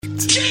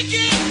This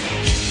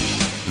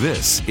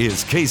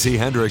is Casey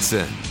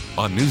Hendrickson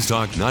on News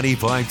Talk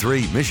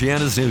 95.3,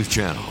 Michiana's news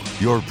channel,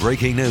 your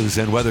breaking news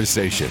and weather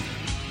station.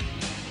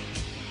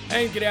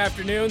 Hey, good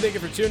afternoon. Thank you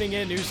for tuning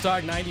in. News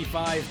Talk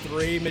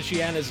 95.3,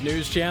 Michiana's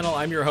news channel.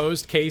 I'm your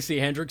host, Casey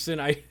Hendrickson.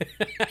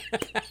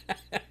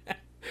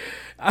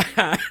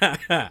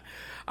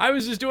 I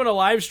was just doing a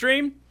live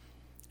stream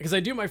because I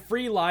do my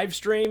free live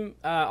stream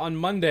on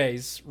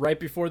Mondays right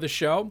before the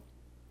show.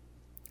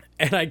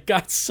 And I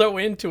got so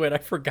into it, I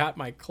forgot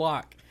my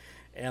clock.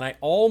 And I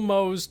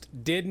almost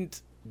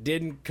didn't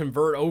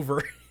convert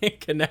over and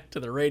connect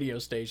to the radio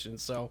station.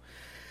 So,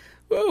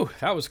 whew,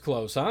 that was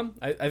close, huh?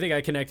 I think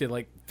I connected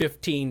like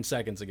 15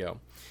 seconds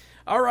ago.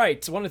 All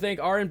right, I want to thank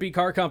R&B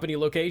Car Company,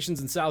 locations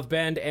in South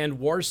Bend and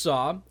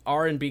Warsaw.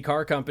 R&B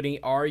Car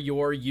Company are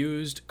your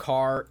used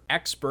car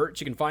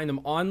experts. You can find them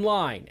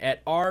online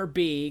at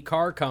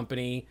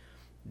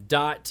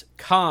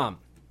rbcarcompany.com.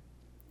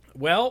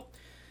 Well,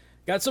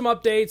 got some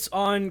updates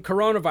on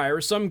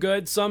coronavirus, some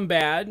good, some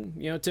bad,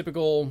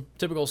 typical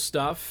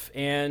stuff.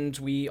 And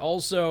we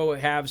also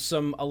have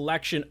some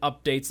election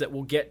updates that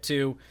we'll get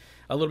to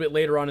a little bit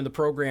later on in the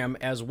program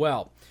as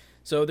well.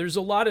 So there's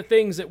a lot of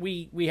things that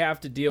we have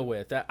to deal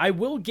with. I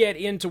will get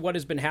into what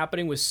has been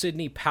happening with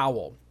Sidney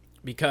Powell,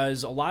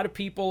 because a lot of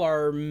people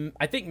are,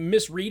 I think,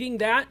 misreading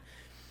that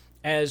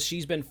as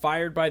she's been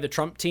fired by the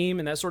Trump team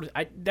and that sort of.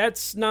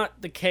 That's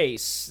not the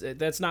case.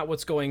 That's not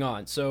what's going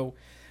on. So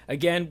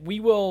again,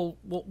 we'll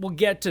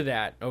get to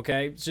that,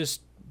 okay?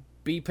 Just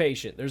be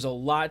patient. There's a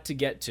lot to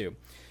get to.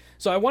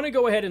 So I want to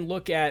go ahead and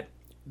look at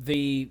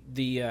the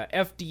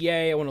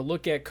FDA. I want to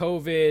look at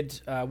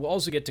COVID. We'll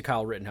also get to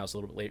Kyle Rittenhouse a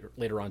little bit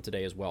later on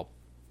today as well.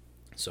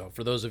 So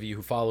for those of you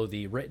who follow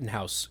the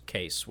Rittenhouse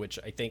case, which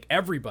I think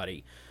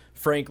everybody,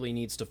 frankly,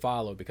 needs to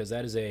follow, because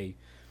that is a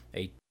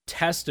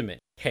testament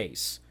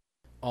case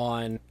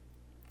on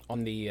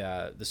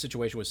the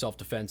situation with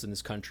self-defense in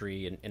this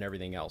country and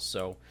everything else.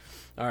 So,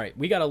 all right,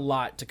 we got a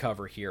lot to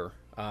cover here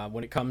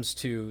when it comes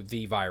to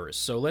the virus.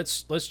 So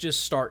let's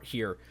just start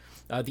here.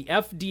 The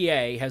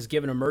FDA has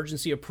given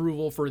emergency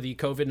approval for the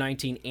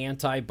COVID-19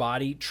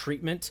 antibody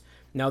treatment.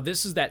 Now,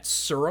 this is that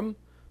serum,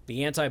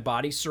 the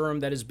antibody serum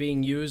that is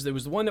being used. There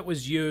was the one that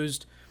was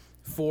used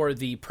for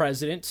the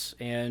president,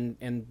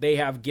 and they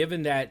have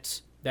given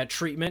that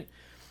treatment.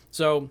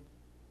 So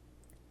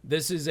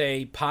this is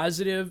a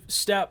positive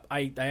step.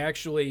 I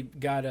actually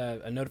got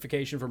a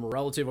notification from a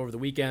relative over the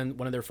weekend.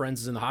 One of their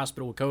friends is in the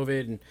hospital with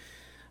COVID,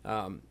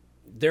 and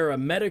they're a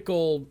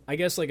medical, I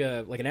guess like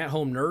an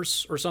at-home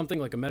nurse or something,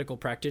 like a medical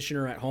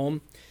practitioner at home.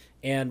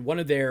 And one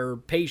of their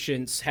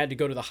patients had to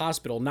go to the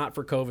hospital, not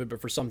for COVID, but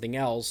for something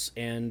else.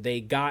 And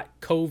they got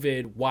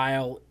COVID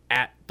while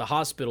at the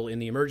hospital in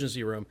the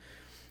emergency room.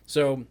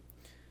 So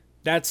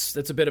that's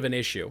a bit of an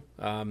issue.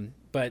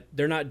 But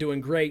they're not doing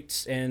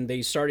great, and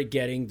they started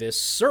getting this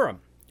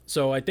serum.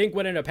 So I think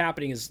what ended up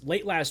happening is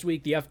late last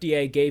week, the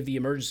FDA gave the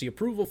emergency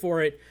approval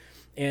for it,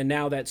 and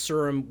now that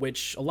serum,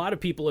 which a lot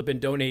of people have been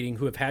donating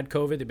who have had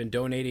COVID, they've been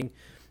donating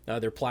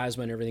their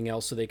plasma and everything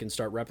else so they can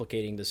start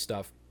replicating this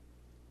stuff.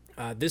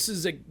 This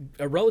is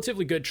a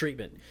relatively good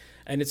treatment,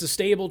 and it's a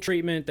stable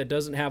treatment that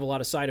doesn't have a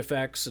lot of side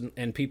effects,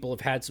 and people have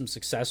had some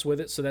success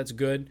with it, so that's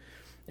good.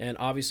 And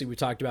obviously, we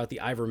talked about the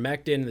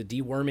ivermectin, the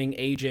deworming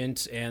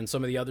agent, and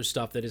some of the other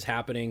stuff that is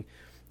happening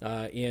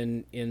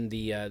in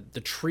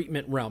the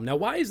treatment realm. Now,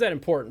 why is that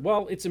important?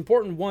 Well, it's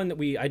important, one, that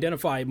we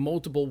identify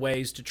multiple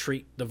ways to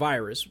treat the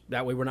virus.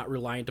 That way, we're not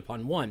reliant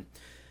upon one.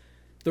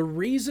 The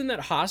reason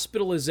that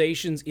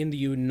hospitalizations in the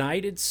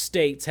United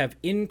States have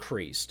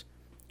increased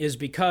is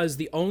because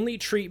the only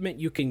treatment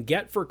you can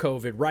get for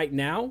COVID right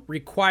now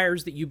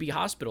requires that you be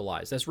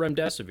hospitalized. That's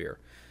Remdesivir.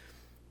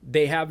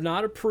 They have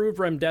not approved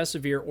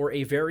Remdesivir or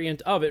a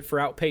variant of it for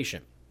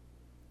outpatient.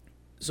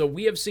 So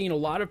we have seen a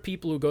lot of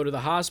people who go to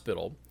the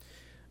hospital.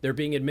 They're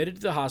being admitted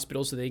to the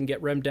hospital so they can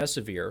get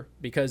Remdesivir,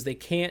 because they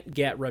can't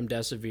get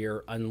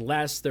Remdesivir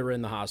unless they're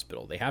in the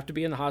hospital. They have to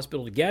be in the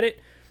hospital to get it.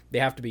 They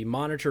have to be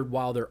monitored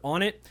while they're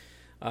on it.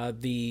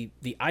 The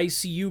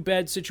ICU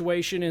bed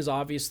situation is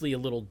obviously a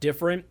little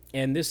different,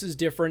 and this is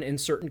different in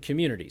certain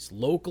communities.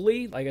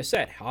 Locally, like I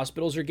said,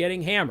 hospitals are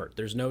getting hammered.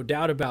 There's no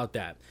doubt about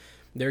that.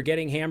 They're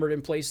getting hammered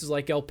in places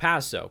like El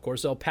Paso. Of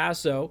course, El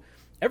Paso,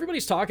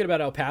 everybody's talking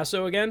about El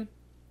Paso again.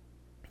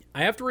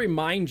 I have to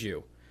remind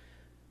you,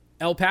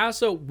 El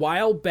Paso,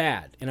 while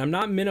bad, and I'm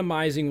not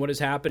minimizing what is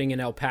happening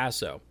in El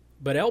Paso,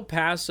 but El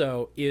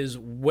Paso is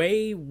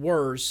way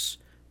worse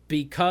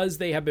because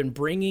they have been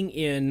bringing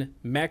in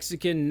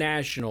Mexican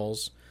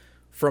nationals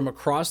from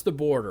across the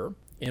border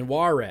in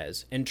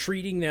Juarez and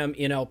treating them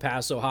in El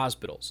Paso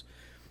hospitals.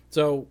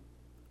 So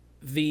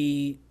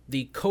the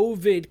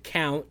COVID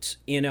count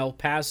in El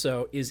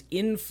Paso is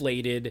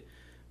inflated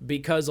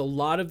because a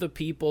lot of the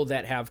people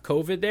that have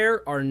COVID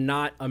there are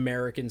not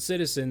American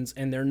citizens,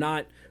 and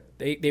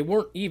they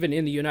weren't even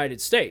in the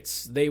United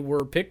States. They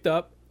were picked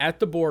up at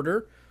the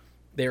border.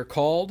 They're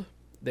called.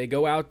 They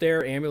go out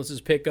there.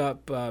 Ambulances pick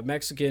up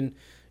Mexican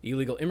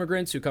illegal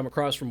immigrants who come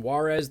across from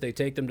Juarez. They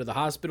take them to the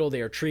hospital.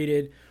 They are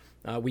treated.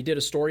 We did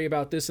a story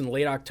about this in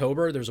late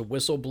October. There's a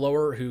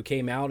whistleblower who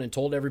came out and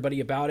told everybody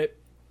about it.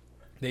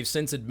 They've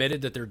since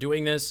admitted that they're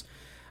doing this.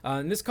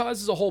 And this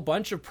causes a whole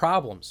bunch of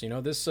problems.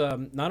 This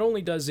not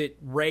only does it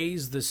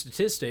raise the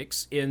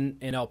statistics in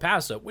El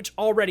Paso, which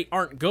already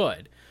aren't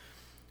good,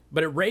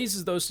 but it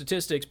raises those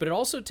statistics, but it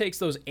also takes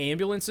those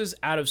ambulances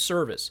out of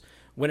service.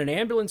 When an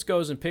ambulance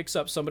goes and picks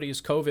up somebody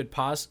who's COVID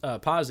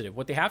positive,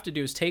 what they have to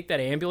do is take that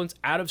ambulance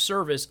out of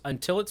service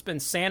until it's been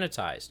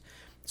sanitized.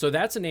 So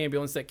that's an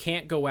ambulance that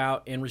can't go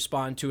out and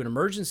respond to an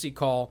emergency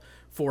call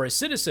for a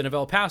citizen of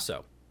El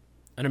Paso,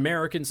 an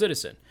American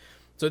citizen.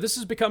 So this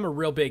has become a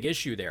real big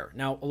issue there.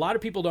 Now, a lot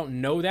of people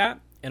don't know that,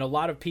 and a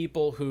lot of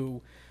people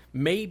who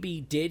maybe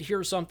did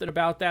hear something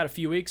about that a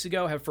few weeks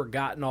ago have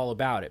forgotten all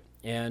about it.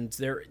 And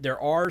there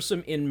are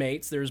some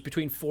inmates. There's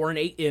between 4 and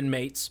 8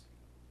 inmates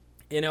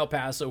in El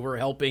Paso who are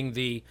helping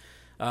the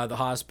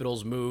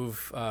hospitals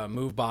move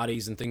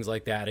bodies and things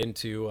like that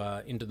into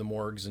the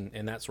morgues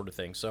and that sort of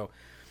thing. So,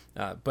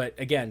 but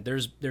again,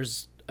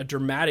 there's a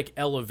dramatic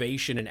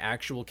elevation in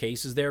actual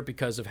cases there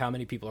because of how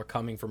many people are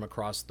coming from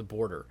across the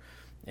border.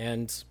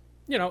 And,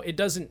 it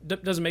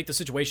doesn't make the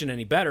situation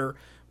any better,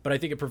 but I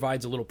think it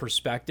provides a little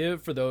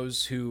perspective for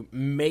those who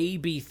may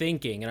be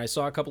thinking, and I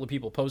saw a couple of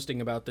people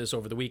posting about this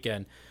over the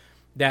weekend,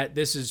 that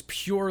this is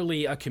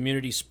purely a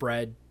community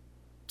spread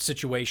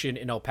situation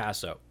in El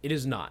Paso. It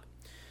is not.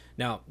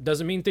 Now,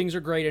 doesn't mean things are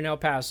great in El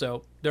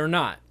Paso. They're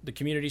not. The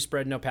community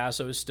spread in El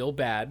Paso is still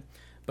bad,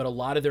 but a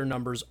lot of their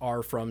numbers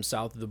are from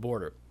south of the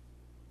border.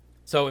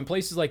 So in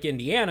places like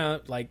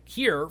Indiana, like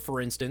here, for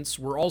instance,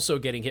 we're also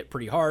getting hit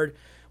pretty hard,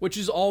 which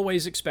is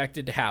always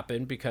expected to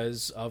happen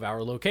because of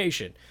our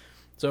location.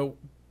 So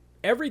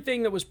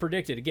everything that was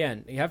predicted,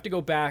 again, you have to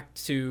go back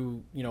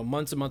to,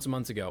 months and months and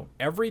months ago.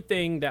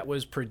 Everything that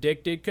was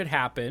predicted could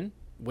happen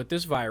with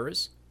this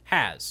virus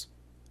has.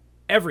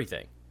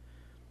 Everything.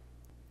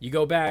 You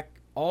go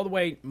back all the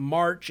way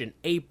March and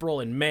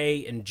April and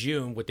May and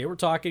June, what they were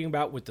talking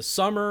about with the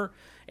summer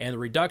and the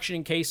reduction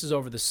in cases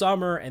over the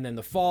summer, and then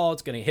the fall,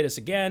 it's going to hit us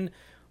again.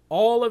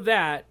 All of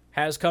that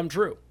has come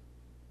true.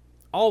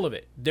 All of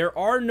it. There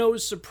are no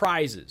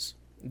surprises.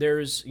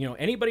 There's,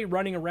 anybody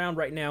running around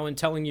right now and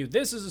telling you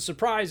this is a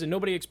surprise and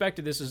nobody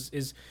expected this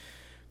is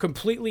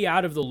completely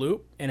out of the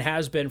loop and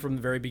has been from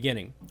the very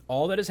beginning.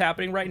 All that is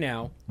happening right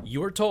now,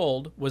 you are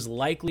told, was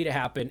likely to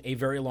happen a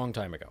very long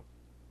time ago.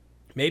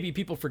 Maybe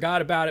people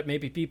forgot about it.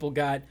 Maybe people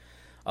got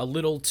a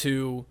little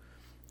too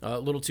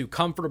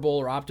comfortable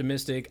or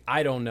optimistic.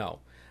 I don't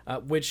know.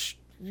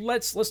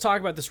 Let's talk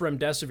about this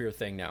Remdesivir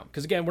thing now,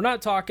 because again, we're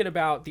not talking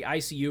about the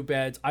ICU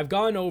beds. I've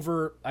gone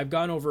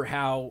over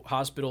how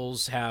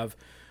hospitals have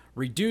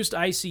reduced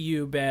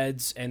ICU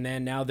beds and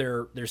then now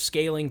they're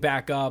scaling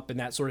back up and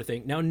that sort of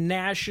thing. Now,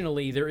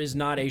 nationally, there is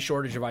not a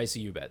shortage of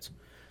ICU beds.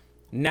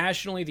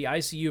 Nationally, the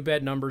ICU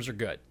bed numbers are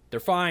good. They're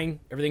fine.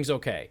 Everything's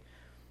okay.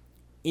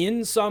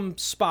 In some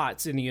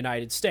spots in the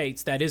United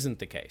States, that isn't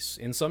the case.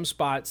 In some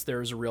spots,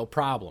 there's a real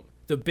problem.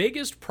 The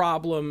biggest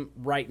problem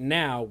right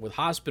now with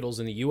hospitals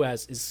in the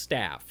U.S. is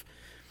staff.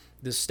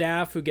 The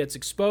staff who gets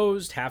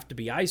exposed have to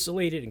be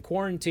isolated and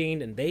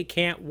quarantined, and they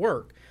can't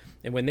work.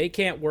 And when they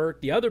can't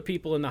work, the other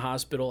people in the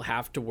hospital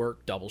have to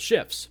work double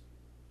shifts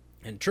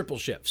and triple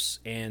shifts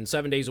and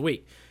 7 days a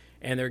week,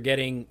 and they're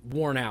getting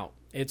worn out.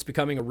 It's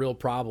becoming a real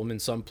problem in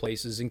some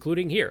places,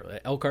 including here.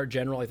 Elkhart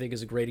General, I think,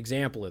 is a great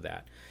example of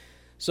that.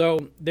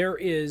 So there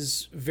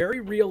is very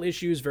real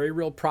issues, very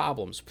real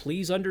problems.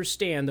 Please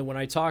understand that when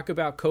I talk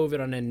about COVID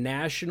on a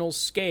national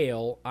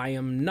scale, I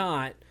am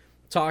not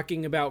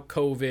talking about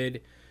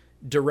COVID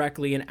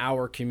directly in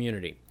our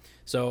community.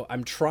 So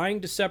I'm trying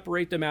to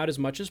separate them out as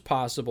much as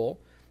possible,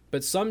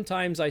 but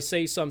sometimes I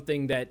say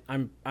something that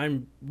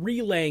I'm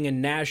relaying a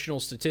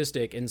national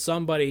statistic and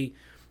somebody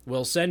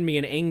will send me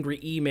an angry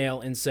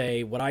email and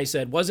say what I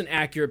said wasn't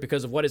accurate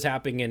because of what is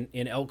happening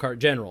in Elkhart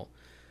General.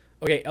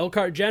 Okay,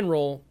 Elkhart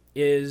General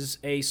is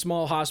a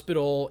small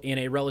hospital in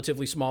a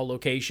relatively small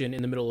location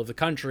in the middle of the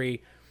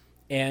country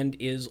and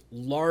is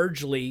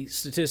largely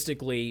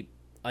statistically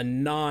a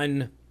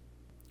non-factor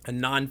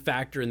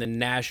in the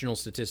national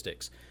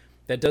statistics.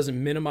 That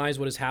doesn't minimize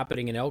what is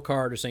happening in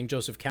Elkhart or St.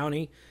 Joseph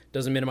County,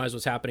 doesn't minimize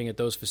what's happening at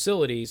those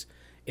facilities.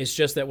 It's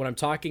just that when I'm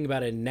talking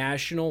about a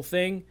national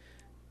thing,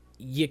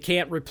 you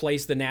can't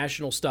replace the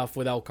national stuff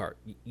with Elkhart.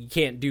 You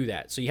can't do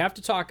that. So you have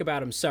to talk about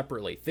them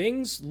separately.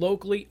 Things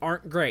locally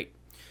aren't great.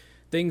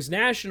 Things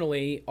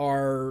nationally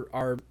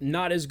are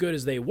not as good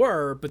as they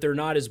were, but they're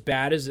not as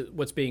bad as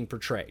what's being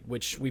portrayed,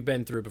 which we've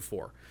been through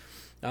before.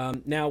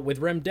 Now, with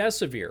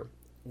Remdesivir,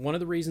 one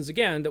of the reasons,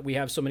 again, that we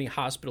have so many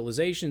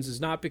hospitalizations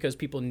is not because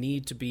people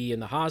need to be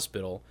in the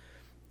hospital,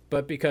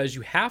 but because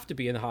you have to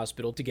be in the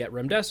hospital to get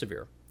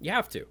Remdesivir. You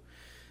have to.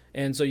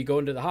 And so you go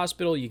into the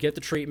hospital, you get the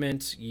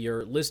treatment,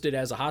 you're listed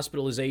as a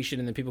hospitalization,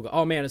 and then people go,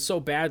 oh man, it's so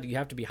bad that you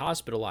have to be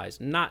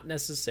hospitalized. Not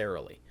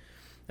necessarily.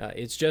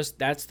 It's just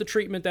that's the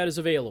treatment that is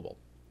available.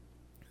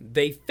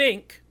 They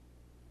think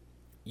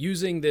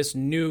using this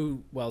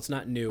new, well, it's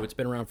not new, it's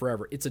been around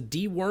forever. It's a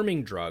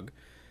deworming drug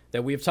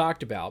that we have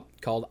talked about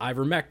called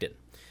ivermectin.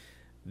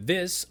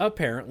 This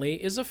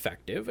apparently is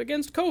effective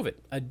against COVID.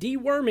 A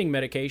deworming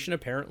medication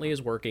apparently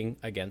is working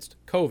against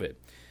COVID.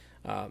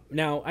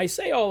 Now, I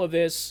say all of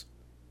this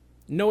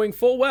knowing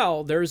full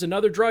well there's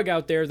another drug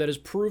out there that is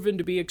proven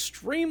to be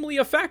extremely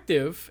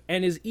effective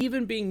and is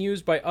even being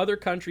used by other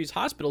countries'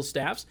 hospital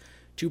staffs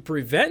to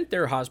prevent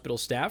their hospital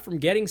staff from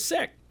getting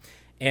sick.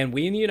 And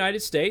we in the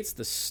United States,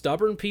 the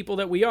stubborn people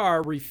that we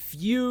are,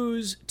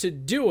 refuse to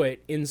do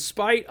it in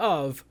spite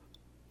of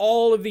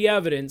all of the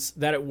evidence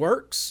that it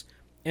works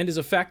and is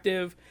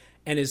effective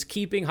and is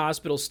keeping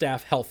hospital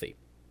staff healthy.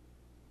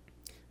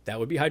 That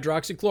would be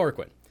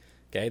hydroxychloroquine.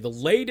 Okay, the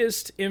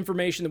latest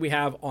information that we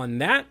have on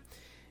that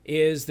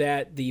is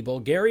that the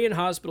Bulgarian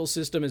hospital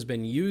system has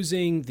been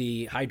using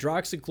the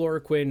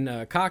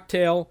hydroxychloroquine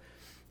cocktail,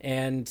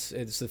 and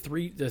it's the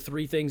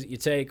three things that you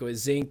take with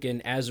zinc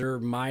and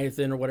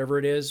azithromycin or whatever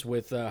it is.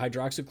 With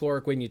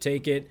hydroxychloroquine, you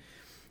take it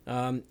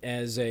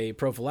as a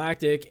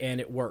prophylactic, and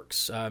it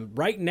works.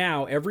 Right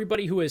now,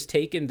 everybody who has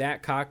taken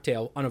that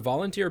cocktail on a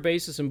volunteer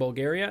basis in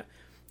Bulgaria,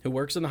 who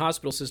works in the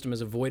hospital system,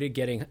 has avoided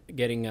getting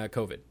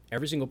COVID.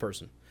 Every single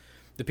person.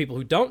 The people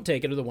who don't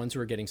take it are the ones who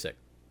are getting sick.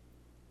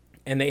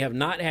 And they have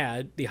not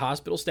had the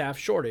hospital staff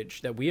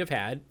shortage that we have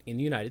had in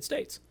the United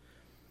States.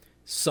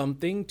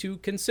 Something to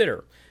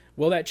consider.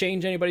 Will that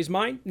change anybody's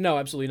mind? No,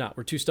 absolutely not.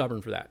 We're too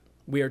stubborn for that.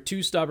 We are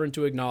too stubborn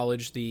to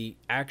acknowledge the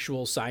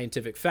actual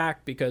scientific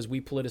fact because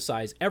we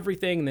politicize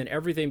everything, and then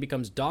everything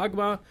becomes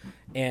dogma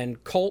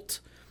and cult,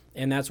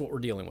 and that's what we're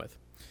dealing with.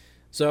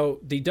 So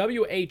the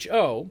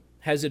WHO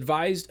has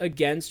advised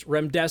against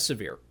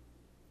Remdesivir.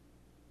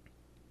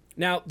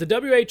 Now, the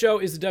WHO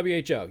is the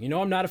WHO. You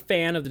know I'm not a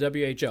fan of the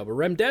WHO, but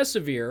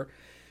Remdesivir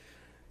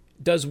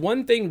does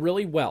one thing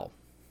really well.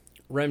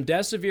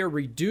 Remdesivir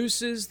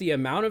reduces the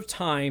amount of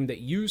time that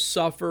you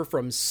suffer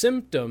from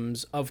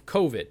symptoms of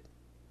COVID.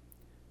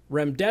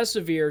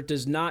 Remdesivir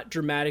does not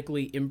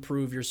dramatically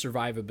improve your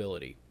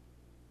survivability.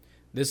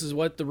 This is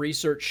what the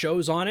research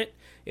shows on it.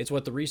 It's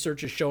what the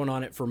research has shown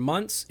on it for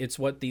months. It's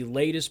what the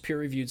latest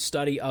peer-reviewed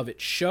study of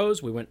it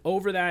shows. We went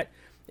over that.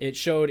 It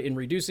showed in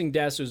reducing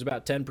deaths, it was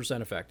about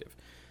 10% effective,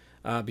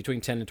 between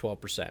 10 and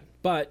 12%.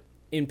 But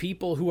in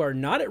people who are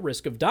not at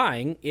risk of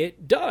dying,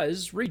 it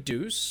does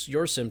reduce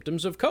your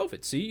symptoms of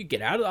COVID. So you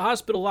get out of the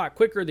hospital a lot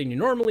quicker than you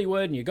normally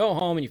would, and you go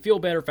home and you feel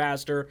better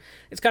faster.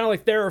 It's kind of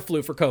like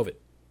Theraflu for COVID.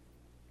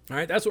 All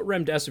right, that's what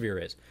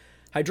Remdesivir is.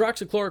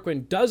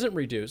 Hydroxychloroquine doesn't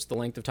reduce the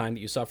length of time that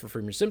you suffer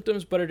from your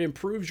symptoms, but it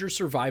improves your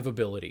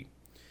survivability.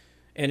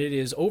 And it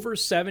is over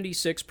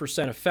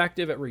 76%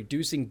 effective at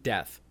reducing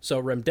death.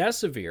 So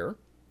Remdesivir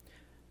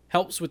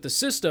helps with the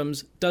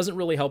symptoms, doesn't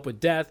really help with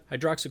death.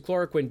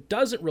 Hydroxychloroquine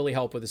doesn't really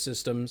help with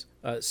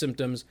the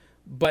symptoms,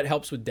 but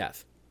helps with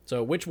death.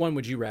 So which one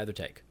would you rather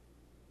take?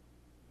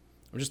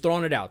 I'm just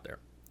throwing it out there,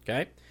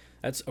 okay?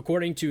 That's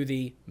according to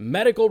the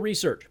medical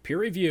research,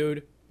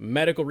 peer-reviewed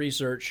medical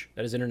research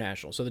that is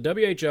international. So the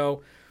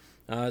WHO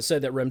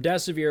said that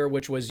Remdesivir,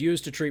 which was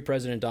used to treat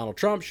President Donald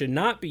Trump, should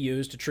not be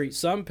used to treat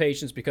some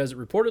patients because it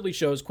reportedly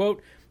shows,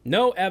 quote,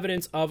 no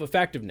evidence of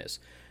effectiveness.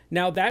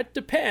 Now, that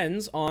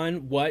depends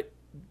on what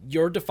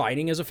you're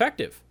defining as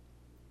effective.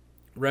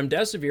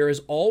 Remdesivir has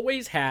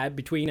always had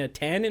between a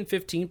 10 and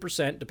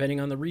 15%,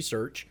 depending on the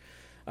research,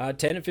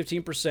 10 and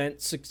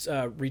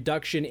 15%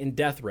 reduction in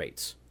death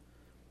rates,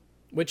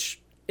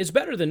 which is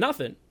better than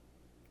nothing.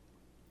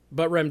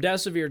 But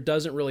Remdesivir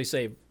doesn't really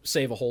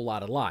save a whole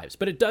lot of lives.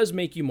 But it does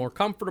make you more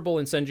comfortable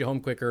and send you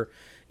home quicker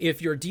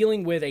if you're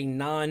dealing with a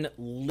non-lethal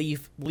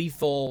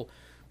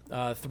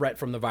threat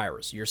from the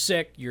virus. You're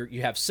sick,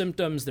 you have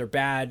symptoms, they're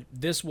bad.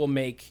 This will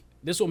make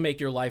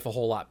your life a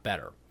whole lot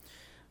better.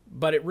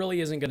 But it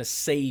really isn't going to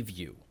save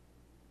you.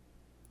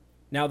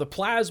 Now, the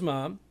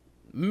plasma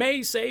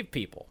may save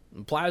people.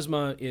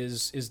 Plasma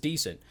is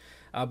decent.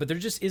 But there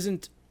just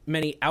isn't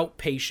many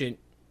outpatient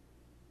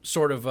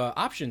sort of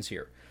options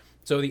here.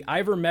 So the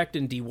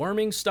ivermectin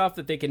deworming stuff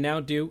that they can now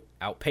do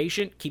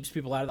outpatient keeps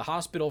people out of the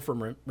hospital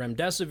from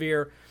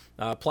Remdesivir.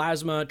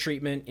 Plasma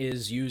treatment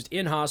is used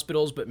in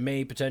hospitals, but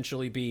may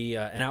potentially be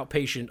an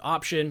outpatient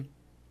option.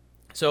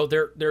 So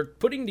they're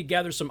putting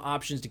together some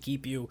options to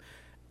keep you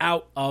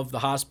out of the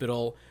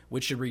hospital,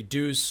 which should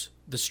reduce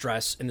the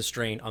stress and the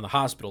strain on the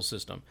hospital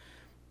system.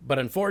 But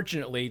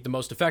unfortunately, the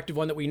most effective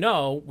one that we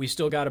know, we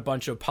still got a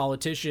bunch of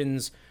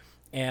politicians.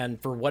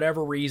 And for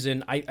whatever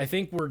reason, I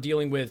think we're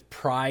dealing with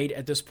pride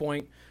at this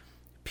point.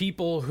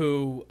 People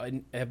who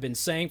have been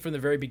saying from the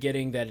very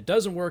beginning that it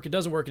doesn't work,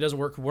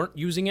 who weren't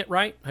using it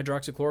right,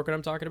 hydroxychloroquine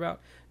I'm talking about,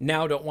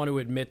 now don't want to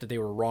admit that they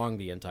were wrong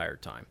the entire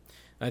time.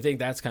 And I think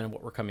that's kind of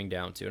what we're coming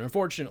down to. And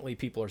unfortunately,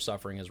 people are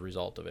suffering as a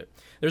result of it.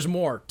 There's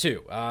more,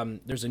 too.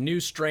 There's a new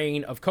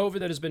strain of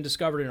COVID that has been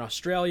discovered in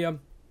Australia,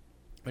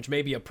 which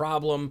may be a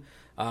problem.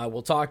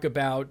 We'll talk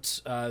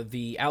about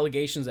the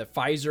allegations that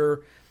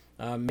Pfizer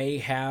may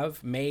have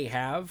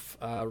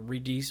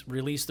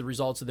released the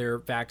results of their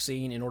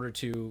vaccine in order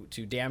to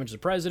damage the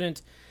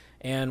president,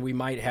 and we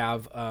might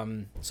have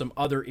some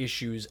other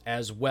issues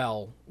as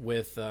well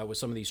with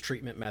some of these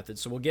treatment methods.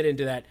 So we'll get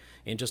into that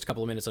in just a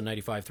couple of minutes on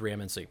 95.3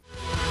 MNC.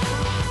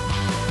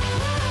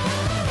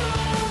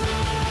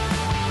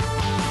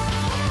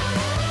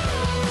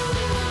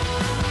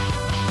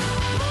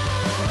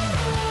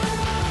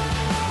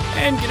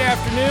 And good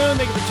afternoon.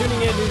 Thank you for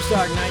tuning in. News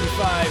Talk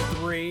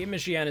 95.3,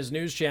 Michiana's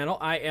news channel.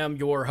 I am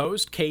your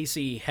host,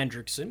 Casey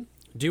Hendrickson.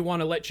 Do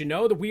want to let you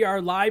know that we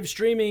are live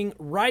streaming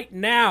right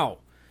now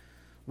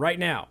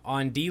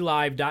on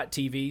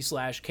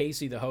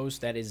dlive.tv/Casey the host.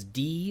 That is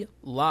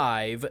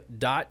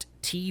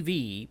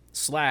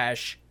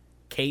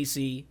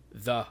dlive.tv/Casey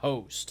the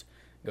host.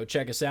 Go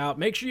check us out.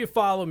 Make sure you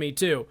follow me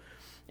too.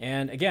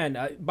 And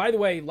again, by the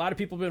way, a lot of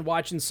people have been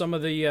watching some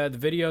of the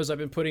videos I've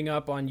been putting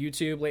up on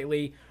YouTube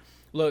lately.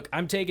 Look,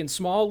 I'm taking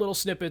small little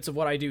snippets of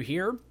what I do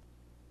here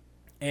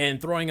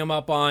and throwing them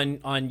up on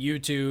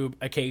YouTube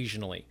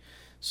occasionally.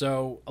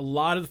 So a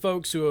lot of the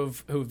folks who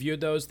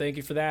viewed those, thank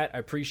you for that. I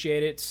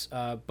appreciate it.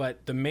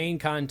 But the main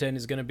content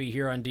is going to be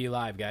here on D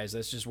Live, guys.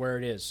 That's just where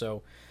it is.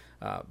 So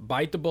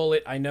bite the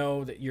bullet. I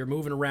know that you're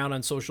moving around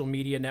on social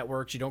media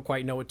networks. You don't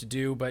quite know what to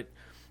do, but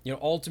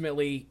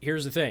ultimately,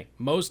 here's the thing.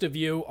 Most of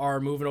you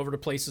are moving over to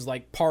places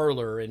like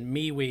Parler and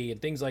MeWe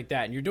and things like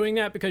that. And you're doing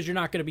that because you're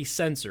not going to be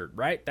censored,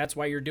 right? That's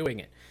why you're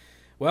doing it.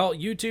 Well,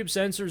 YouTube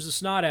censors the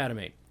snot out of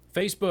me.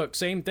 Facebook,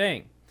 same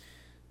thing.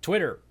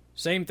 Twitter,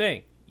 same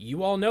thing.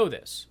 You all know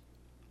this.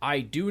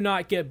 I do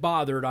not get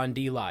bothered on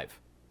DLive.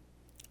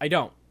 I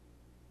don't.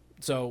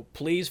 So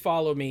please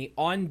follow me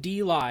on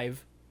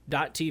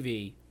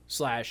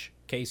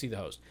dlive.tv/Casey the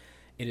host.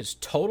 It is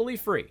totally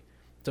free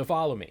to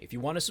follow me. If you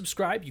want to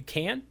subscribe, you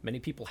can. Many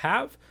people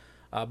have,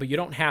 but you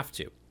don't have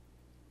to.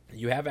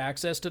 You have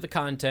access to the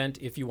content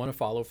if you want to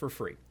follow for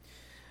free.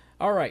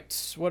 All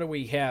right, what do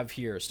we have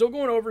here? Still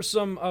going over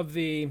some of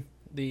the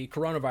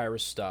coronavirus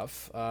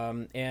stuff,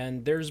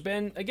 and there's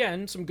been,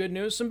 again, some good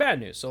news, some bad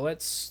news. So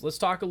let's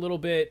talk a little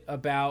bit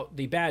about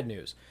the bad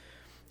news.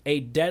 A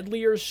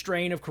deadlier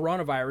strain of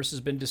coronavirus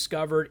has been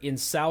discovered in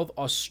South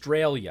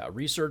Australia.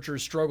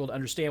 Researchers struggle to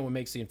understand what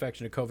makes the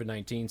infection of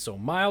COVID-19 so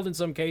mild in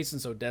some cases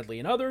and so deadly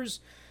in others.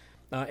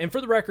 And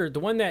for the record, the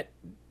one that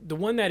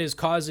is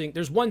causing,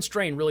 there's one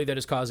strain really that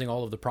is causing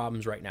all of the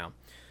problems right now.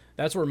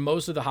 That's where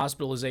most of the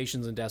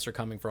hospitalizations and deaths are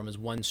coming from, is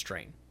one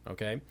strain.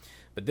 Okay,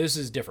 but this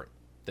is different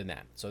than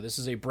that. So this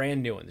is a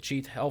brand new one. The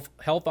chief health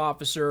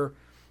officer,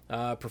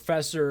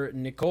 Professor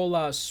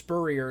Nicola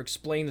Spurrier,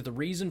 explained that the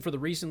reason for the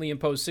recently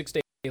imposed 6-day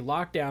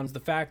lockdown is the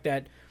fact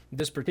that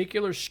this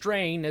particular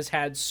strain has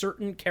had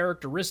certain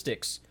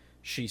characteristics,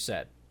 she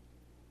said.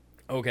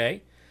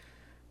 Okay.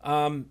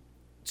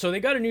 So they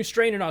got a new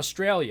strain in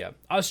Australia.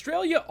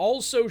 Australia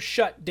also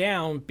shut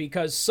down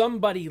because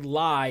somebody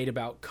lied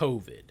about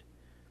COVID.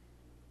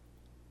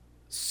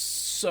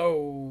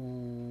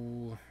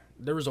 So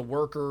there was a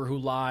worker who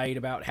lied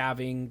about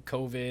having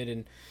COVID,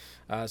 and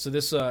so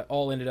this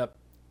all ended up.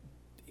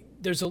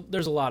 There's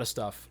a lot of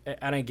stuff,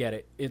 and I get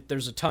it.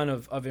 There's a ton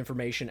of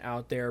information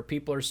out there.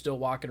 People are still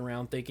walking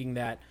around thinking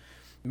that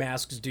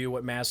masks do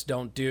what masks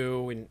don't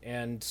do,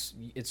 and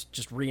it's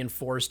just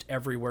reinforced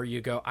everywhere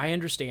you go. I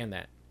understand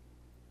that.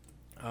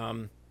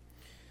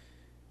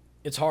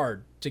 It's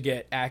hard to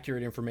get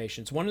accurate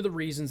information. It's one of the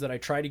reasons that I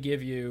try to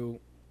give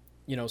you,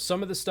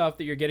 some of the stuff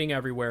that you're getting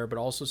everywhere, but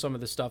also some of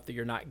the stuff that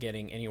you're not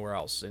getting anywhere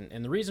else.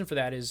 And the reason for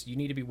that is you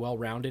need to be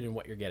well-rounded in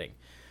what you're getting.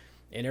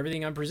 And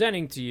everything I'm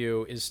presenting to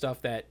you is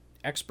stuff that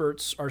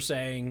experts are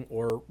saying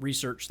or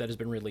research that has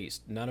been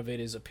released. None of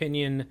it is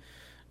opinion.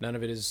 None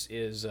of it is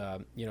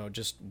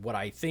just what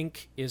I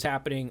think is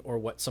happening or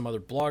what some other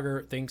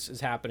blogger thinks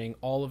is happening.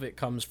 All of it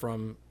comes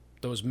from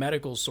those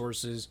medical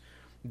sources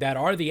that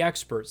are the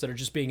experts that are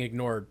just being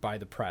ignored by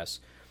the press.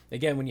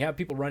 Again, when you have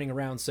people running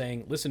around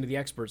saying, listen to the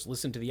experts,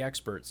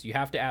 you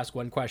have to ask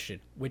one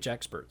question: which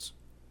experts?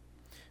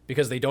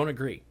 Because they don't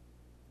agree.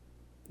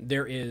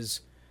 There is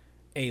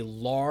a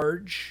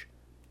large,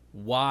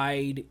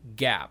 wide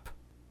gap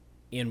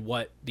in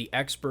what the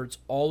experts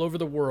all over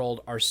the world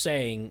are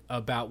saying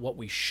about what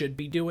we should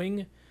be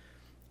doing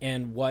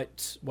and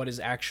what is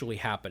actually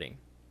happening.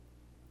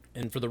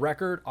 And for the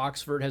record,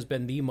 Oxford has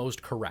been the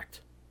most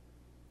correct.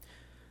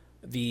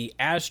 The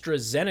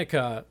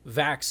AstraZeneca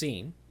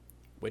vaccine,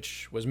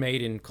 which was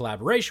made in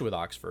collaboration with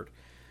Oxford,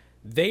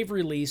 they've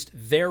released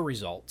their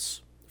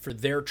results for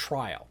their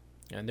trial.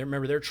 And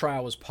remember, their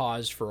trial was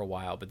paused for a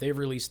while, but they've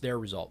released their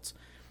results.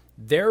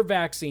 Their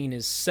vaccine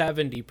is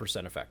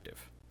 70%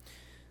 effective.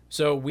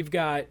 So we've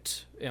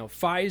got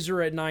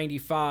Pfizer at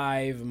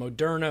 95,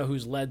 Moderna,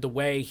 who's led the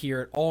way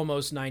here at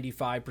almost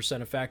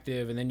 95%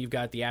 effective, and then you've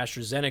got the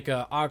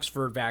AstraZeneca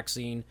Oxford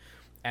vaccine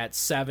at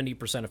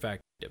 70%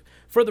 effective.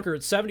 For the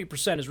record,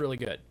 70% is really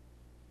good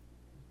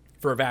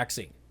for a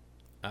vaccine.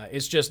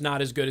 It's just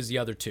not as good as the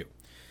other two.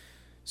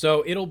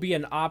 So it'll be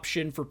an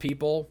option for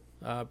people,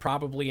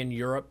 probably in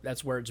Europe.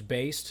 That's where it's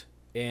based,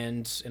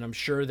 and I'm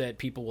sure that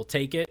people will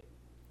take it,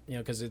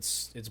 because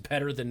it's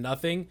better than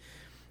nothing.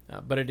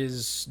 But it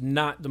is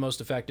not the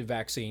most effective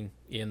vaccine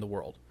in the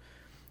world.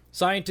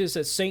 Scientists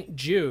at St.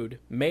 Jude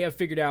may have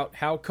figured out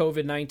how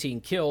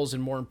COVID-19 kills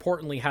and, more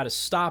importantly, how to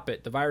stop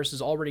it. The virus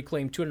has already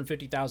claimed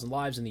 250,000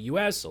 lives in the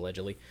U.S.,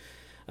 allegedly,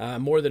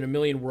 more than 1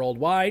 million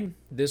worldwide.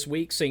 This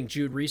week, St.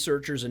 Jude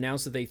researchers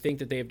announced that they think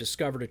that they have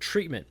discovered a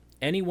treatment.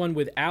 Anyone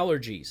with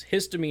allergies,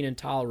 histamine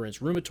intolerance,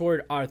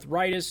 rheumatoid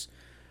arthritis,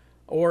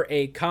 or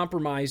a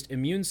compromised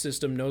immune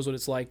system knows what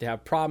it's like to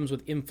have problems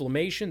with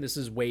inflammation. This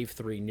is Wave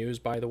 3 News,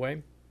 by the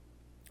way,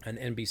 an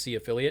NBC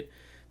affiliate.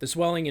 The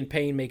swelling and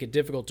pain make it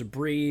difficult to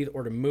breathe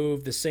or to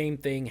move. The same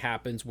thing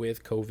happens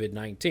with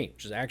COVID-19,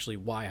 which is actually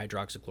why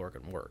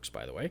hydroxychloroquine works,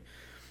 by the way.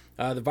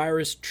 The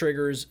virus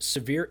triggers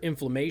severe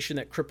inflammation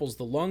that cripples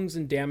the lungs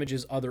and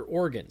damages other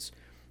organs.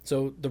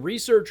 So the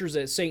researchers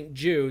at St.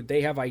 Jude,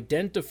 they have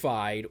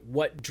identified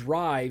what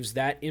drives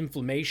that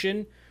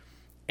inflammation,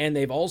 and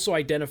they've also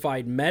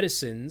identified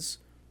medicines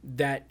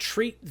that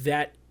treat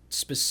that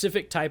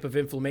specific type of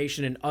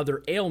inflammation and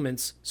other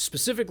ailments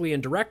specifically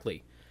and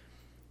directly.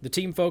 The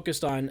team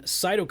focused on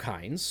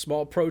cytokines,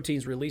 small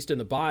proteins released in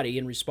the body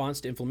in response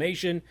to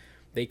inflammation.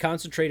 They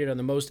concentrated on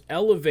the most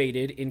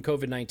elevated in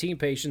COVID-19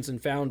 patients and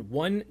found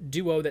one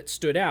duo that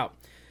stood out.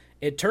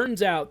 It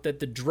turns out that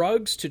the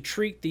drugs to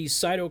treat these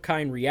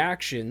cytokine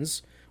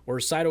reactions or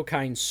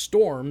cytokine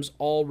storms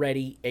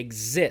already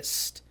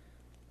exist.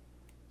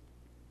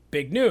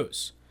 Big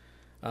news.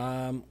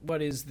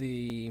 What is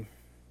the...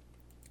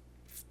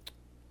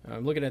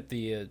 I'm looking at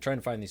the... trying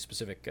to find the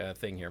specific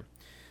thing here.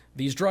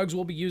 These drugs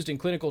will be used in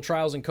clinical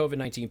trials in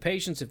COVID-19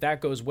 patients. If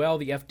that goes well,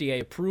 the FDA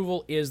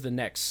approval is the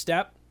next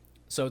step.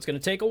 So it's going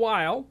to take a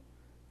while,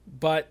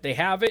 but they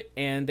have it,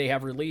 and they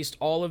have released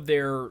all of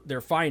their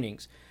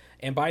findings.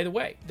 And by the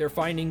way, their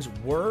findings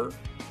were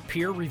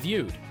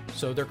peer-reviewed,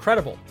 so they're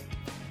credible.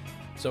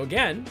 So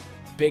again,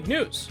 big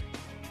news.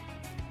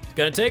 It's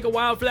going to take a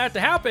while for that to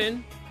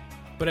happen,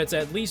 but it's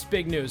at least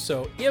big news.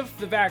 So if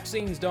the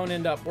vaccines don't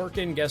end up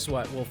working, guess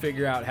what? We'll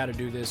figure out how to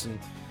do this,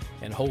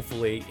 and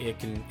hopefully it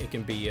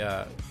can be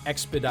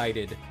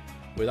expedited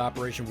with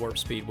Operation Warp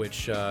Speed,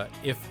 which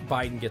if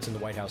Biden gets in the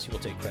White House, he will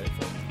take credit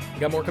for. We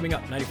got more coming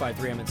up. 95.3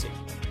 MNC.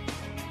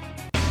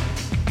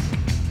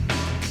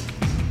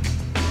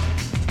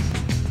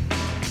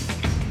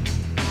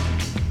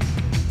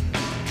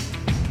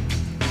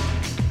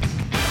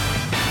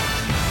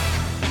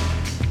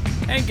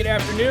 And good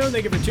afternoon.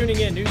 Thank you for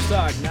tuning in. News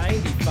Talk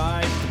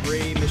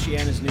 95.3,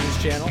 Michiana's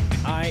news channel.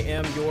 I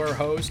am your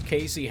host,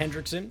 Casey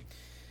Hendrickson.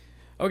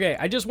 Okay,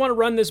 I just want to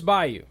run this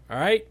by you, all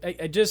right?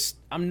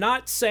 I'm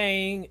not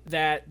saying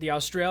that the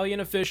Australian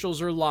officials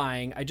are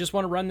lying. I just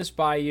want to run this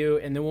by you,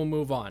 and then we'll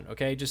move on,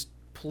 okay? Just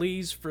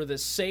please, for the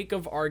sake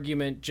of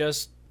argument,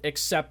 just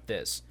accept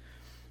this.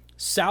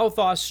 South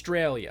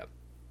Australia.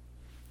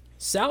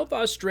 South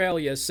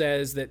Australia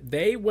says that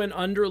they went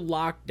under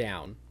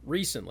lockdown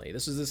recently.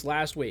 This is this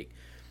last week.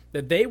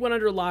 That they went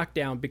under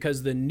lockdown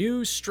because the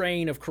new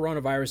strain of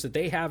coronavirus that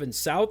they have in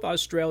South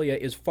Australia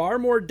is far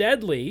more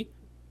deadly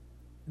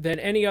than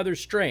any other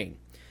strain.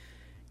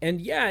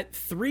 And yet,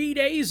 3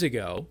 days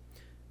ago,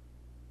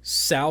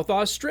 South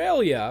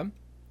Australia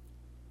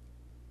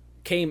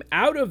came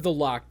out of the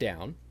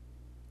lockdown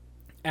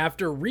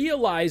after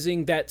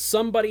realizing that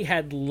somebody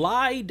had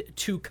lied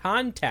to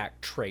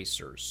contact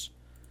tracers.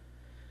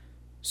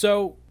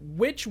 So,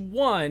 which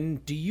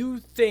one do you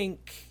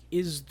think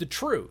is the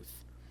truth?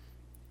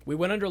 We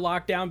went under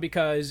lockdown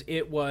because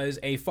it was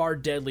a far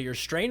deadlier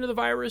strain of the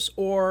virus,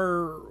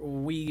 or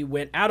we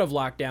went out of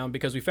lockdown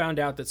because we found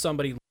out that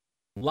somebody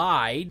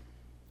lied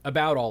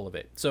about all of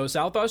it. So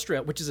South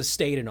Australia, which is a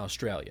state in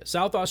Australia,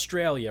 South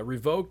Australia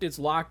revoked its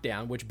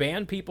lockdown, which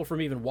banned people from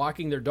even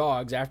walking their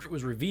dogs after it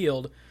was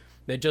revealed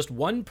that just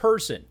one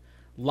person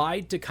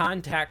lied to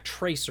contact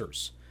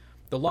tracers.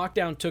 The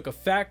lockdown took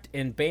effect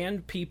and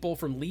banned people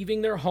from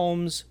leaving their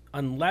homes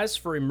unless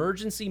for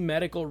emergency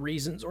medical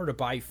reasons or to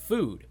buy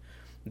food.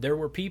 There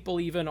were people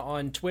even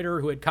on Twitter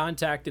who had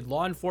contacted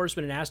law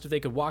enforcement and asked if they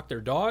could walk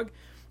their dog,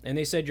 and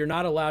they said, you're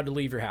not allowed to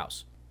leave your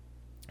house.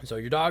 So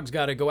your dog's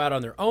got to go out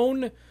on their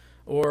own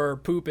or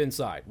poop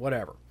inside,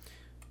 whatever.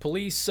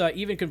 Police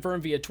even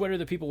confirmed via Twitter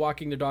that people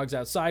walking their dogs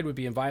outside would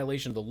be in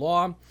violation of the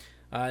law.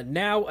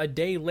 Now, a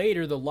day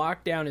later, the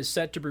lockdown is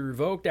set to be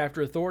revoked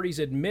after authorities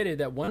admitted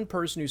that one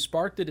person who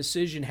sparked the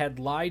decision had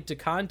lied to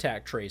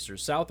contact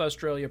tracers. South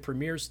Australia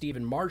Premier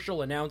Stephen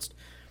Marshall announced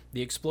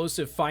the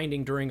explosive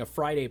finding during a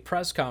Friday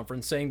press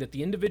conference, saying that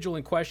the individual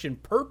in question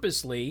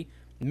purposely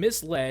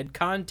misled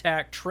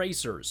contact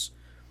tracers.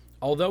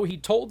 Although he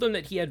told them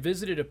that he had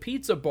visited a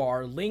pizza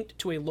bar linked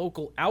to a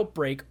local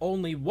outbreak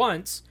only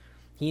once,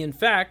 he in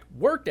fact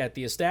worked at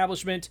the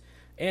establishment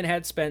and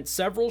had spent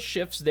several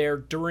shifts there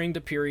during the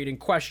period in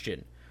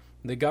question.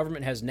 The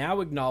government has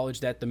now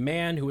acknowledged that the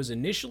man who was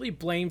initially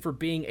blamed for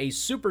being a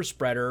super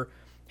spreader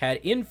had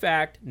in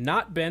fact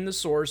not been the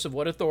source of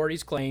what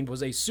authorities claimed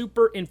was a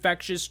super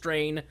infectious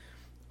strain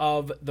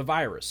of the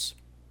virus.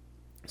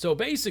 So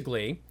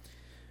basically,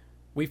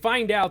 we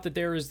find out that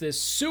there is this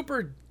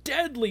super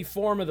deadly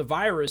form of the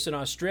virus in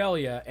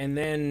Australia, and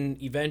then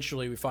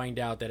eventually we find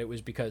out that it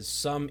was because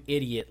some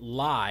idiot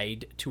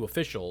lied to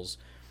officials,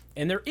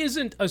 and there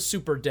isn't a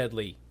super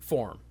deadly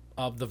form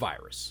of the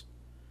virus.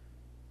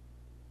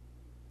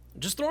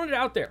 Just throwing it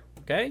out there,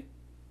 okay?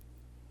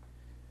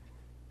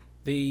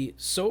 The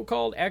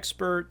so-called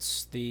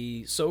experts,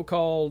 the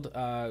so-called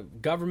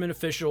government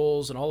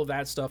officials, and all of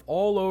that stuff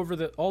all over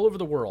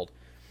the world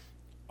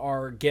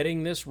are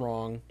getting this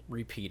wrong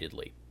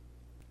repeatedly.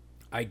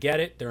 I get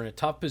it. They're in a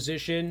tough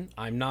position.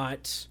 I'm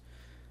not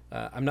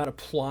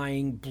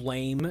applying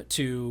blame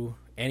to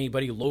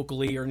anybody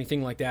locally or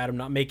anything like that. I'm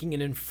not making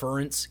an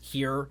inference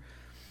here.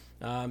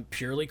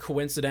 Purely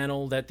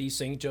coincidental that the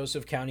St.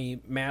 Joseph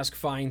County mask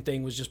fine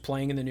thing was just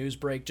playing in the news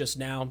break just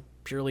now.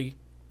 Purely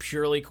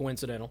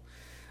coincidental.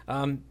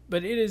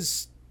 But it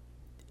is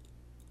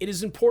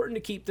important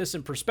to keep this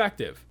in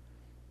perspective.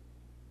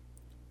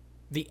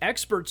 The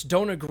experts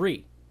don't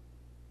agree.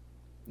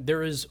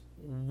 There is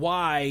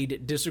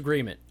wide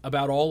disagreement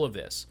about all of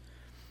this.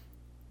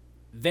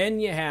 Then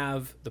you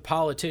have the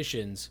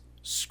politicians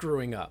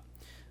screwing up.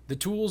 The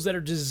tools that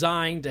are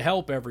designed to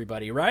help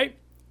everybody, right?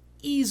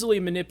 Easily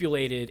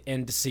manipulated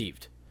and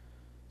deceived.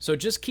 So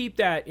just keep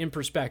that in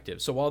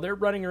perspective. So while they're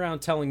running around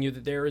telling you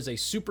that there is a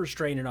super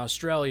strain in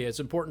Australia, it's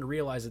important to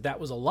realize that that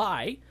was a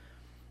lie.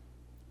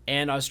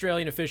 And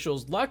Australian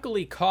officials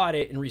luckily caught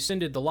it and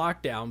rescinded the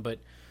lockdown. But,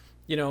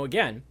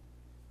 again,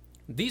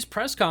 these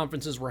press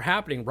conferences were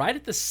happening right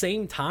at the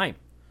same time.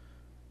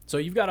 So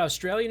you've got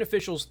Australian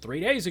officials 3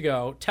 days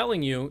ago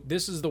telling you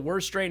this is the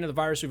worst strain of the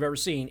virus we've ever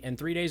seen. And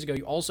 3 days ago,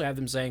 you also have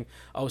them saying,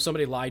 oh,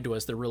 somebody lied to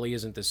us. There really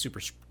isn't this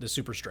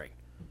super strain.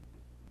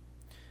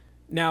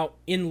 Now,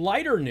 in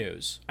lighter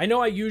news, I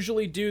know I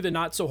usually do the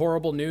not so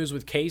horrible news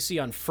with Casey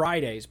on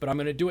Fridays, but I'm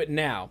going to do it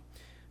now.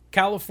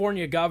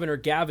 California Governor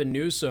Gavin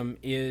Newsom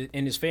and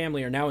his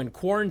family are now in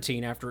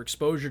quarantine after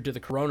exposure to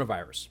the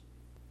coronavirus.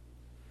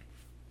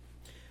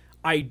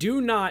 I do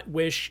not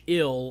wish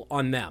ill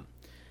on them.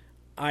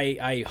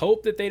 I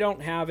hope that they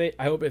don't have it.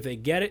 I hope if they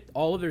get it,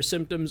 all of their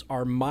symptoms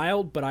are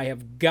mild, but I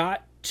have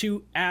got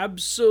to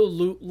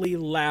absolutely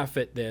laugh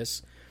at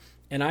this.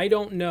 And I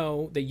don't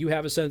know that you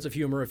have a sense of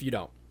humor if you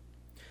don't.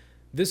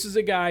 This is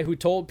a guy who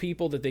told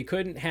people that they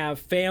couldn't have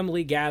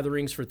family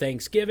gatherings for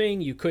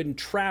Thanksgiving, you couldn't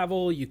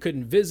travel, you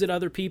couldn't visit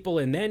other people,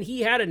 and then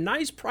he had a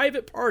nice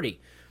private party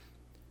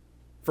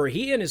for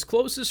he and his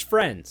closest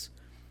friends.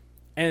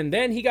 And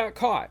then he got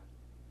caught.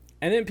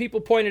 And then people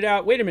pointed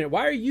out, wait a minute,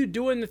 why are you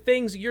doing the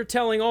things that you're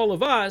telling all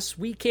of us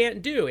we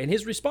can't do? And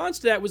his response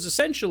to that was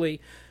essentially,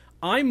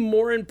 I'm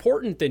more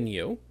important than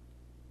you.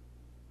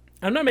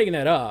 I'm not making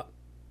that up.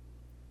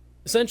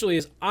 Essentially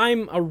is,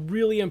 I'm a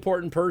really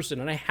important person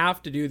and I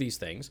have to do these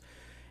things.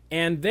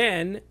 And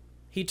then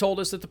he told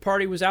us that the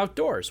party was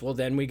outdoors. Well,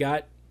 then we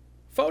got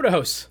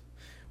photos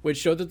which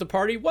showed that the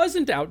party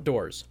wasn't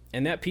outdoors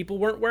and that people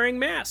weren't wearing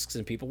masks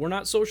and people were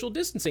not social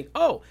distancing.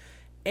 Oh,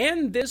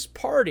 and this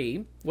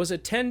party was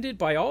attended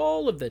by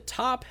all of the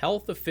top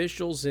health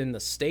officials in the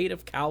state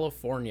of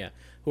California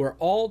who are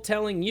all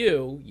telling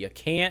you you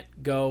can't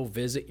go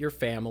visit your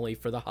family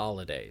for the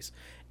holidays.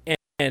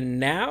 And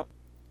now,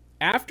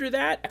 after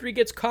he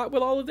gets caught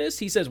with all of this,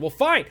 he says, well,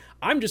 fine,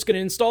 I'm just going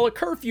to install a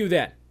curfew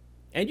then.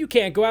 And you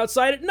can't go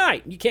outside at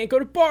night. You can't go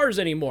to bars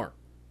anymore.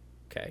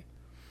 Okay.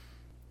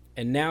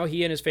 And now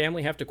he and his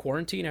family have to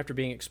quarantine after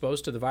being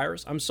exposed to the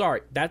virus. I'm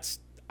sorry. That's,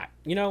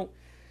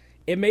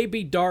 it may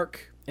be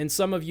dark and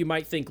some of you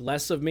might think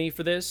less of me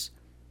for this.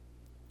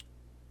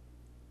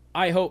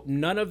 I hope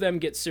none of them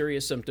get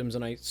serious symptoms,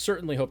 and I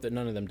certainly hope that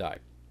none of them die.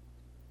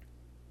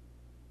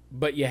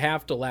 But you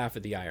have to laugh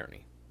at the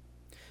irony.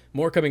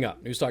 More coming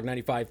up. News Talk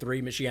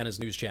 95.3, Michiana's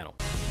news channel.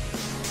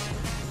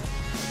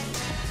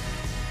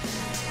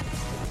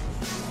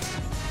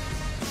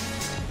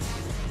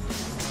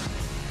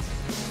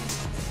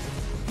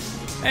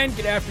 And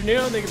good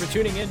afternoon. Thank you for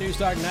tuning in. News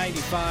Talk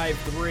 95.3,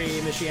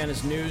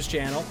 Michiana's news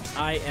channel.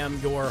 I am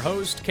your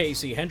host,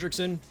 Casey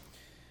Hendrickson.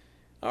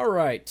 All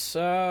right.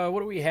 What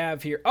do we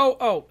have here?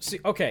 See,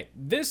 okay.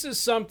 This is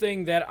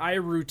something that I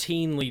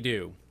routinely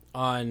do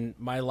on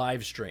my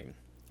live stream.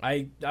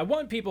 I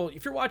want people,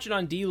 if you're watching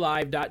on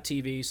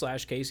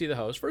dlive.tv/Casey the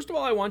host, first of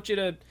all, I want you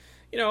to,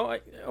 I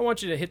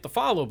want you to hit the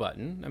follow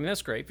button. I mean,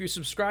 that's great. If you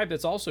subscribe,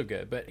 that's also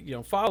good, but,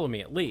 follow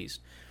me at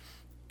least.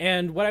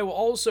 And what I will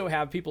also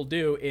have people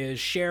do is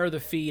share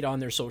the feed on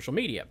their social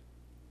media.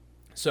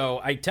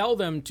 So I tell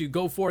them to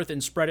go forth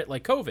and spread it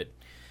like COVID.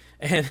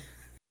 And,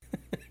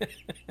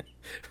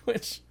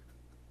 which,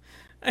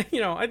 I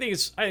think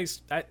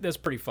that's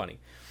pretty funny.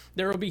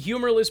 There will be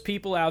humorless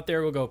people out there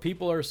who will go,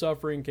 people are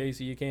suffering,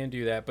 Casey, you can't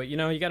do that. But, you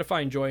got to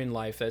find joy in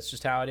life. That's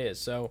just how it is.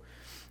 So,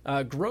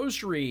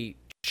 grocery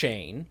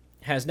chain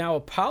has now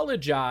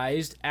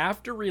apologized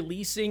after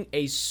releasing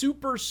a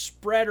super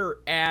spreader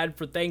ad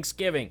for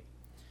Thanksgiving.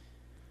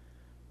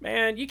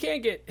 Man, you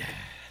can't get...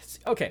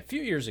 Okay, a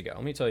few years ago,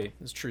 let me tell you,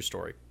 this is a true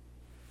story.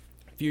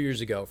 A few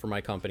years ago for my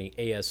company,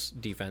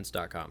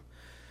 asdefense.com.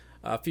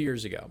 A few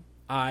years ago,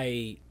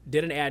 I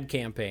did an ad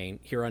campaign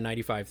here on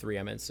 95.3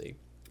 MNC.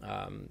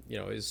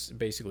 Is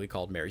basically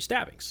called Merry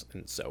Stabbings.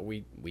 And so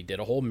we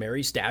did a whole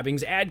Merry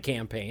Stabbings ad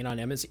campaign on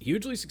MNC,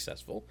 hugely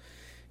successful.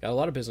 Got a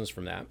lot of business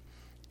from that.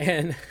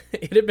 And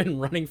it had been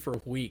running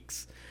for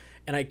weeks.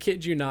 And I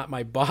kid you not,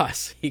 my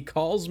boss, he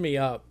calls me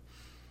up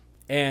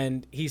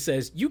and he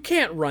says, you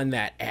can't run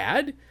that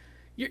ad.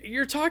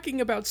 You're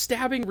talking about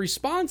stabbing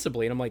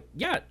responsibly. And I'm like,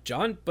 yeah,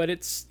 John, but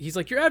he's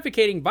like, you're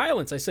advocating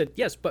violence. I said,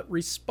 yes, but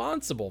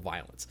responsible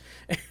violence.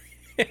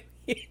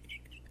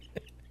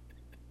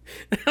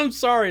 I'm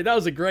sorry, that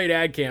was a great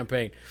ad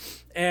campaign.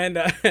 And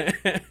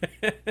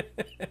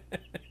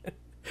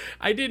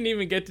I didn't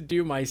even get to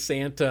do my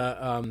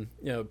Santa,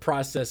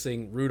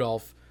 processing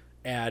Rudolph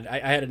ad. I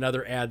had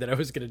another ad that I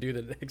was going to do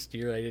the next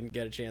year. I didn't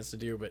get a chance to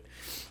do, but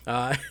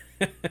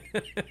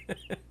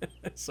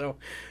so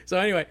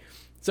anyway,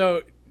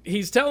 so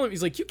he's telling me,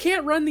 he's like, you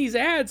can't run these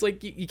ads.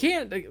 Like, you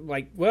can't.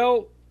 Like,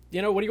 well,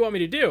 what do you want me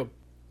to do?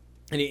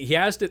 And he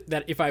asked it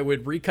that if I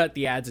would recut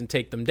the ads and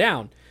take them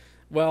down.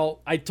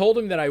 Well, I told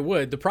him that I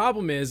would. The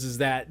problem is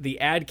that the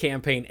ad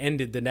campaign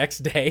ended the next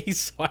day,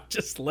 so I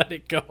just let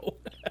it go.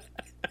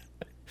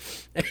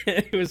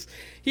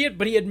 He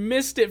had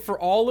missed it for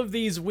all of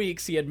these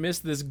weeks. He had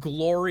missed this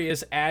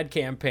glorious ad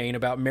campaign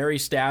about Mary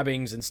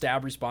stabbings and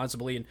stab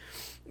responsibly,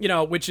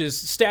 and which is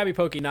stabby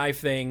pokey knife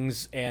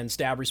things and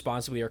stab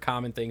responsibly are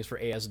common things for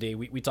ASD.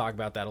 We talk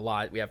about that a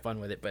lot. We have fun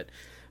with it, but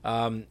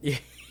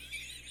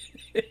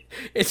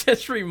it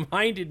just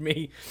reminded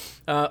me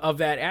of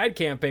that ad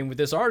campaign with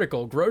this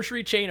article.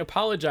 Grocery chain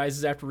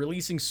apologizes after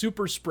releasing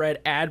super spread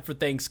ad for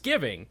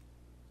Thanksgiving.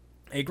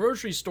 A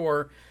grocery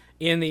store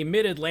in the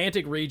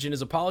Mid-Atlantic region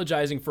is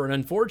apologizing for an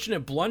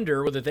unfortunate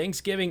blunder with a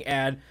Thanksgiving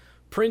ad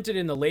printed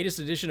in the latest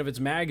edition of its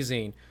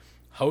magazine.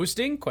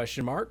 Hosting, ?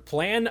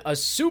 Plan a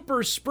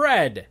super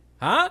spread.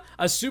 Huh?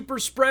 A super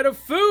spread of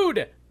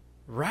food.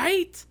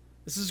 Right?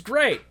 This is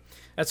great.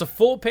 That's a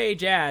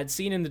full-page ad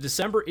seen in the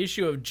December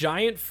issue of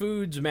Giant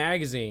Foods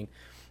magazine.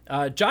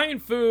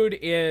 Giant Food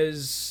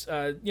is,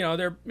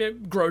 their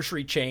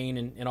grocery chain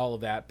and all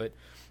of that, but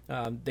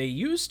they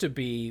used to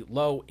be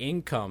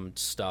low-income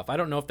stuff. I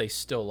don't know if they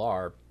still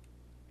are.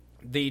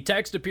 The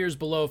text appears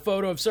below a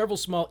photo of several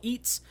small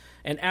eats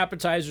and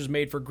appetizers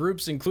made for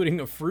groups, including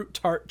a fruit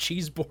tart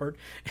cheese board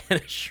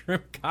and a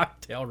shrimp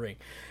cocktail ring.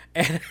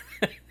 And,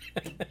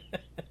 and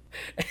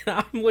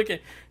I'm looking,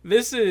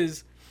 this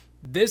is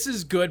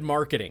good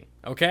marketing,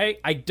 okay?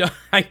 I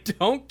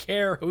don't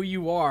care who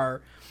you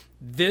are.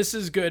 This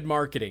is good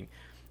marketing,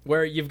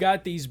 where you've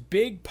got these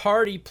big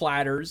party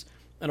platters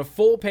and a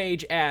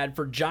full-page ad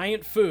for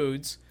Giant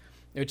Foods,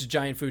 which is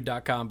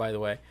giantfood.com, by the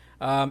way.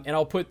 And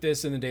I'll put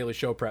this in the Daily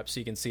Show Prep so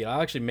you can see it.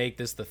 I'll actually make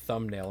this the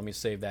thumbnail. Let me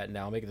save that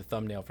now. I'll make it the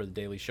thumbnail for the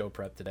Daily Show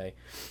Prep today.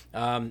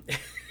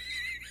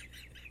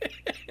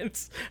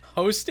 It's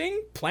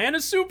hosting, plan a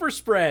super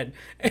spread.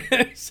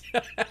 You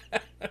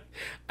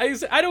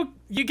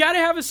got to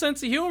have a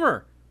sense of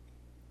humor.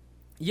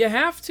 You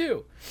have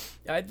to.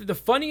 The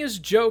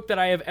funniest joke that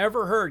I have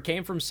ever heard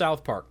came from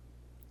South Park.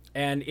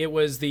 And it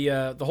was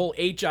the whole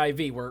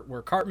HIV,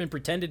 where Cartman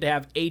pretended to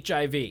have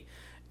HIV.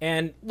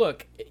 And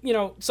look,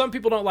 some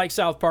people don't like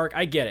South Park.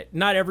 I get it.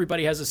 Not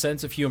everybody has a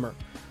sense of humor.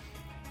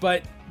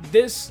 But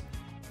the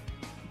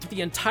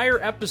entire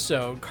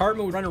episode,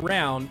 Cartman would run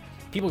around.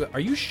 People go, "Are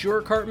you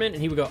sure, Cartman?"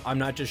 And he would go, "I'm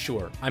not just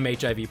sure. I'm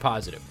HIV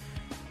positive."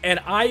 And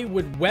I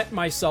would wet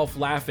myself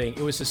laughing.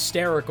 It was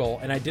hysterical.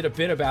 And I did a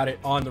bit about it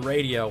on the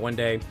radio one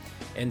day.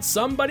 And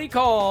somebody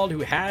called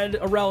who had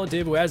a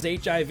relative who has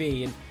HIV.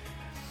 And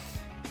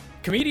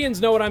comedians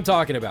know what I'm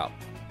talking about.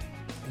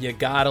 You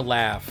gotta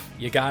laugh.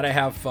 You gotta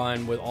have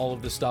fun with all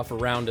of the stuff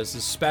around us,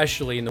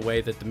 especially in the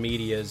way that the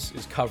media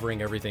is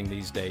covering everything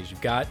these days.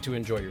 You've got to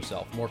enjoy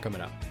yourself. More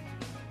coming up.